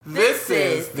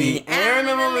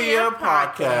Aaliyah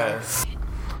Podcast.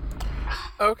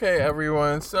 Okay,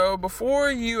 everyone. So before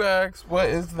you ask what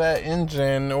is that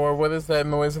engine or what is that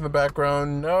noise in the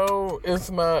background, no,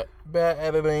 it's not bad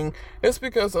editing. It's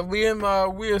because Aaliyah and I,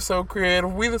 we are so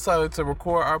creative. We decided to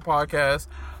record our podcast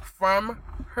from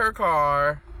her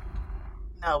car.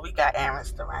 No, we got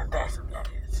errands to run. That's what that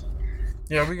is.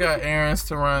 Yeah, we got errands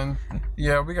to run.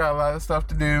 Yeah, we got a lot of stuff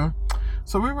to do.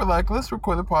 So we were like, let's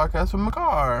record the podcast from the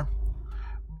car.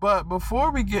 But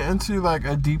before we get into like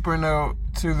a deeper note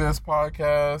to this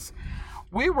podcast,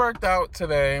 we worked out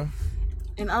today.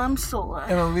 And I'm sore.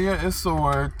 And Aaliyah is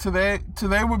sore. Today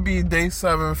would be day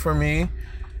 7 for me.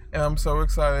 And I'm so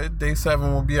excited. Day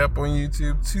 7 will be up on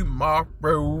YouTube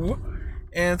tomorrow.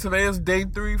 And today is day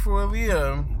 3 for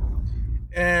Aaliyah.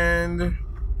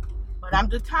 But I'm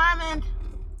determined.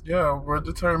 Yeah, we're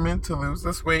determined to lose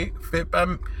this weight.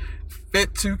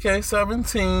 Fit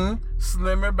 2K17,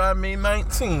 slimmer by May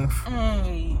 19th.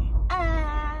 Hey.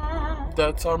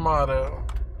 That's our motto.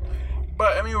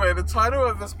 But anyway, the title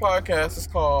of this podcast is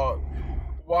called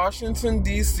Washington,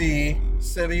 D.C.,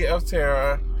 City of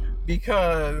Terror,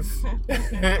 because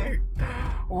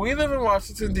we live in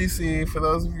Washington, D.C., for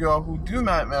those of y'all who do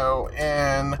not know,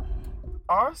 and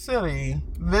our city,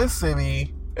 this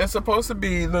city, is supposed to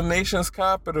be the nation's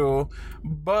capital,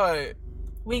 but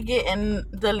we getting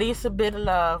the least a bit of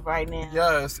love right now.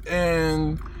 Yes,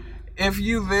 and if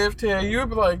you lived here, you'd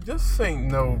be like, this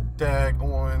ain't no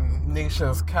daggone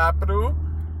nation's capital.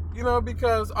 You know,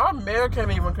 because our mayor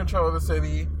can't even control the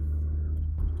city.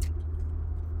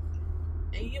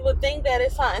 And you would think that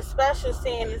it's something special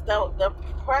seeing as though the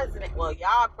president, well,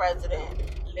 y'all president,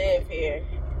 live here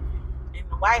in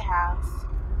the White House.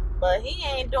 But he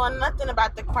ain't doing nothing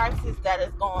about the crisis that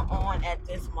is going on at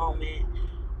this moment.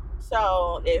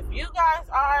 So, if you guys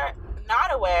are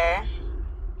not aware,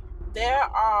 there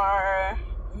are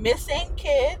missing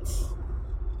kids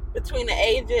between the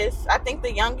ages, I think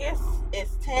the youngest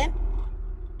is 10,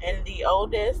 and the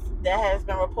oldest that has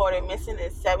been reported missing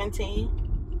is 17.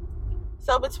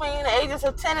 So, between the ages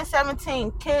of 10 and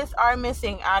 17, kids are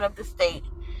missing out of the state.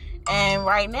 And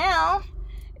right now,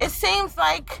 it seems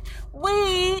like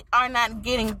we are not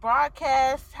getting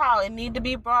broadcast how it need to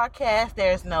be broadcast.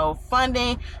 There's no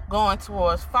funding going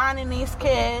towards finding these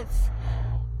kids.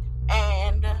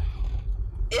 And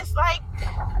it's like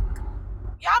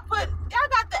y'all got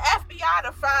the FBI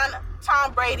to find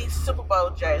Tom Brady's Super Bowl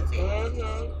jersey.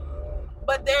 Mm-hmm.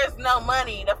 But there's no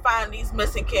money to find these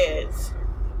missing kids.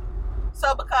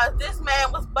 So because this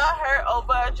man was butthurt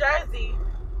over a jersey,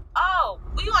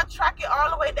 we gonna track it all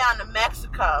the way down to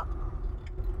Mexico.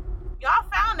 Y'all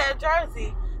found that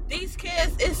jersey. These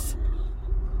kids is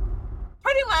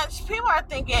pretty much, people are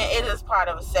thinking it is part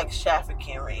of a sex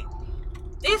trafficking ring.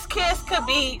 These kids could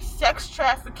be sex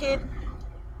trafficked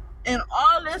and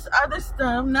all this other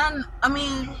stuff. And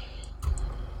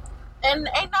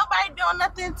ain't nobody doing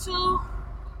nothing to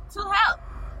help.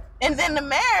 And then the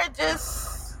mayor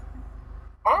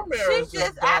she's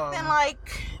just acting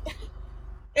like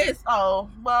they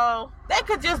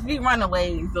could just be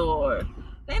runaways, or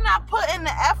they're not putting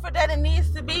the effort that it needs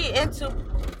to be into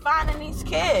finding these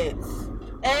kids.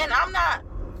 And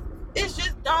it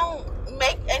just don't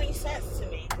make any sense to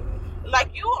me.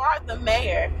 Like, you are the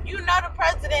mayor. You know the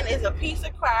president is a piece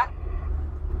of crap.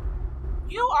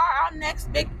 You are our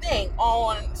next big thing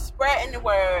on spreading the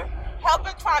word,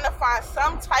 trying to find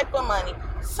some type of money,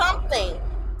 something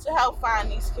to help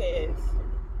find these kids.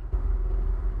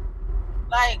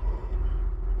 Like,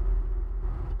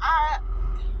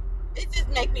 it just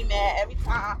makes me mad every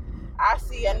time I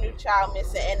see a new child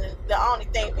missing, and the only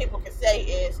thing people can say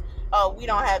is, we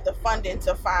don't have the funding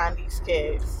to find these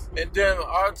kids. And then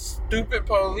our stupid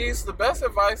police, the best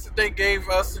advice that they gave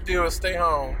us to do is stay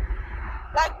home.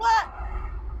 Like, what?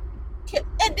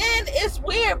 And then it's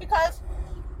weird because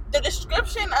the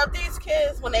description of these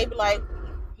kids, when they be like,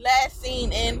 last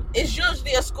seen in, is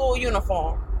usually a school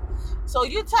uniform. So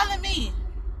you telling me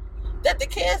that the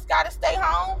kids gotta stay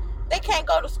home? They can't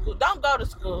go to school. Don't go to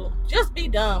school. Just be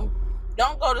dumb.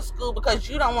 Don't go to school because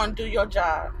you don't want to do your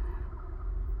job.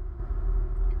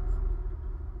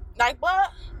 Like,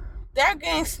 what? They're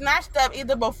getting snatched up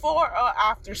either before or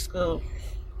after school.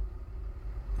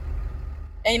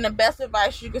 And the best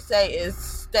advice you could say is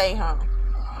stay home.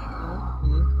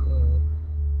 Mm-hmm.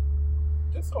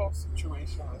 This whole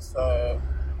situation is sad.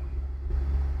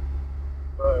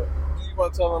 But do you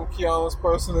want to tell them Kiana's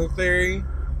personal theory?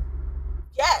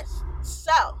 Yes.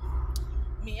 So,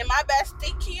 me and my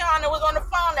bestie Kiana was on the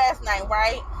phone last night,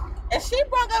 right? And she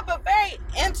brought up a very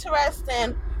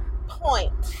interesting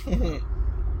point.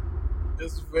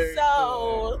 It's very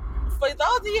So, good. For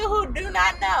those of you who do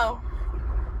not know,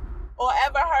 or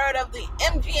ever heard of the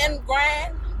MGM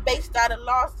Grand based out of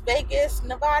Las Vegas,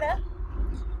 Nevada?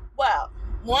 Well,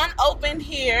 one opened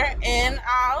here in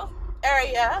our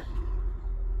area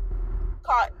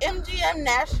called MGM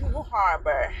National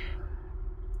Harbor.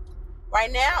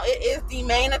 Right now, it is the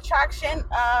main attraction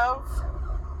of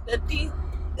the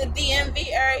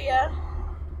DMV area.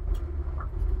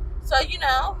 So,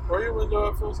 Were you window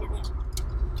up for a second?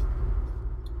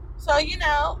 So,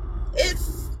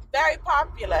 it's very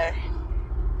popular.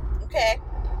 Okay?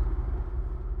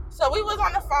 So, we was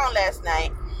on the phone last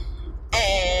night,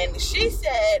 and she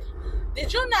said,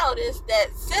 did you notice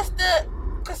that since the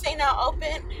casino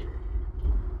opened,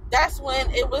 that's when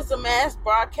it was a mass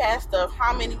broadcast of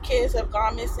how many kids have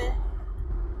gone missing?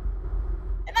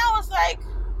 And I was like,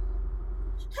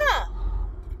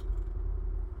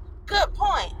 good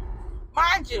point.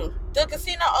 Mind you, the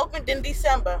casino opened in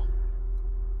December.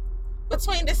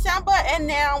 Between December and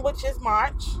now, which is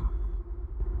March,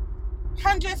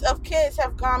 hundreds of kids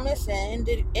have gone missing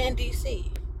in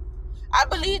D.C. I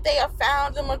believe they have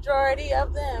found the majority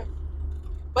of them.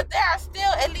 But there are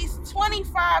still at least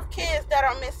 25 kids that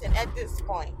are missing at this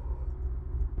point.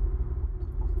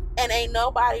 And ain't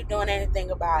nobody doing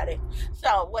anything about it.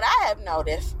 So what I have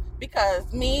noticed,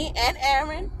 because me and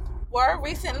Aaron were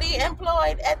recently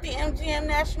employed at the MGM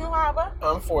National Harbor.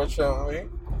 Unfortunately.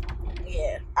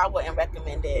 Yeah, I wouldn't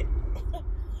recommend it.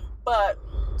 But,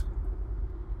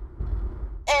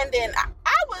 and then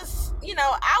I was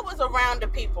around the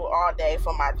people all day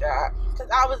for my job. Because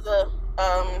I was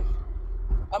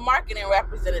a marketing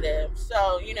representative.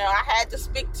 So, I had to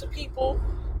speak to people,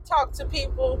 talk to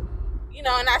people,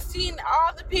 and I seen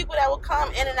all the people that would come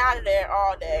in and out of there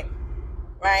all day,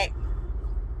 right?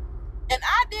 And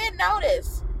I did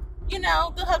notice,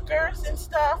 the hookers and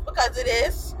stuff, because it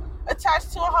is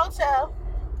attached to a hotel.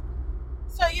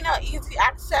 So, easy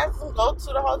access and go to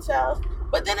the hotels.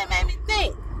 But then it made me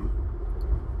think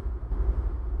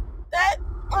that,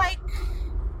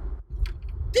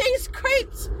 these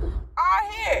creeps are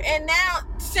here. And now,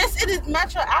 since it is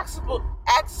metro accessible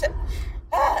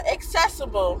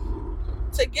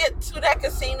to get to that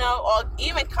casino or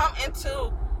even come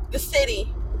into the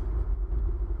city,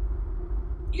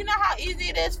 you know how easy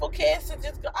it is for kids to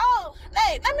just go, oh,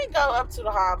 hey, let me go up to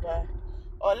the harbor.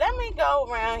 Or let me go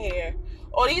around here.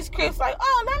 Or these creeps like,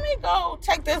 oh, let me go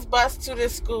take this bus to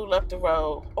this school up the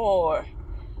road. Or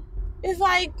it's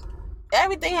like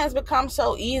everything has become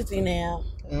so easy now.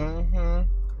 Mm-hmm.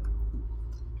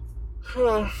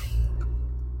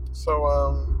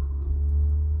 So,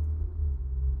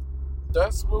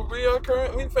 that's what we are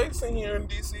currently facing here in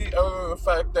D.C. Other than the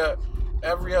fact that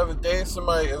every other day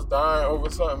somebody is dying over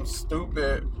something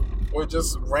stupid or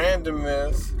just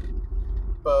randomness.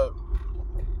 But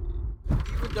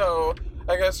even though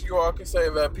I guess you all can say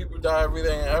that people die every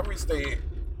day in every state,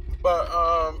 but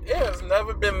it has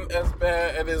never been as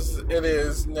bad as it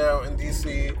is now in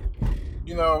DC.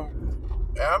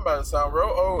 I'm about to sound real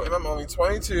old, and I'm only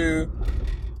 22.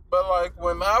 But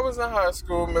when I was in high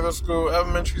school, middle school,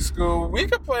 elementary school, we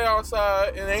could play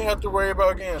outside and ain't have to worry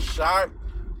about getting shot.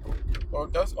 Well,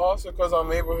 that's also because our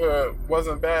neighborhood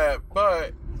wasn't bad.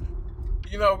 But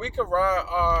we could ride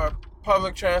our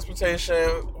public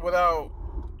transportation without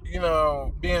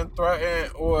being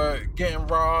threatened or getting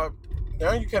robbed.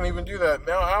 Now you can't even do that.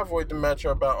 Now I avoid the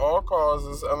metro at all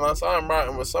causes unless I'm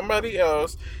riding with somebody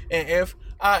else. And if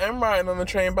I am riding on the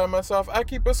train by myself, I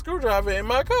keep a screwdriver in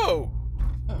my coat.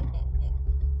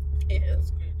 Yeah,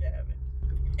 screwdriver.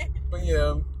 But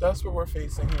yeah, that's what we're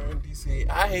facing here in DC.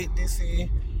 I hate DC.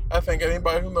 I think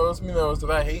anybody who knows me knows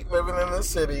that I hate living in the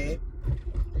city.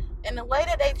 And the way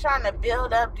that they trying to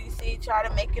build up DC, try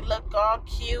to make it look all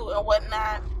cute and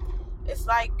whatnot, it's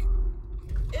like,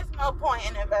 there's no point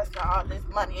in investing all this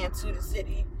money into the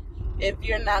city if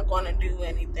you're not going to do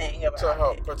anything about it. To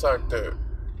help protect it.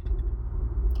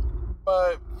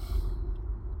 But,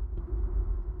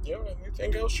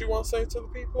 anything else you want to say to the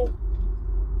people?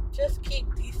 Just keep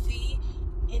DC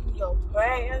in your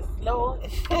prayers, Lord.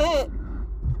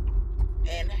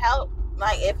 And help.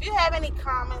 If you have any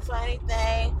comments or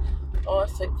anything, or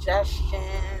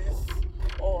suggestions,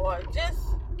 or just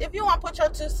if you want to put your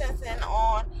 2 cents in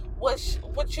on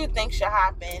what you think should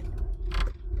happen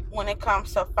when it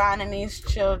comes to finding these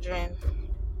children,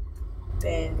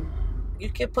 then you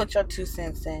can put your 2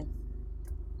 cents in.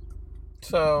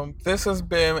 So this has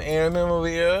been Aaron and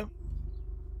Aaliyah,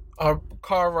 our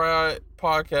car ride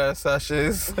podcast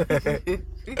sessions.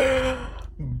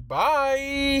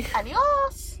 Bye.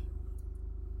 Adios.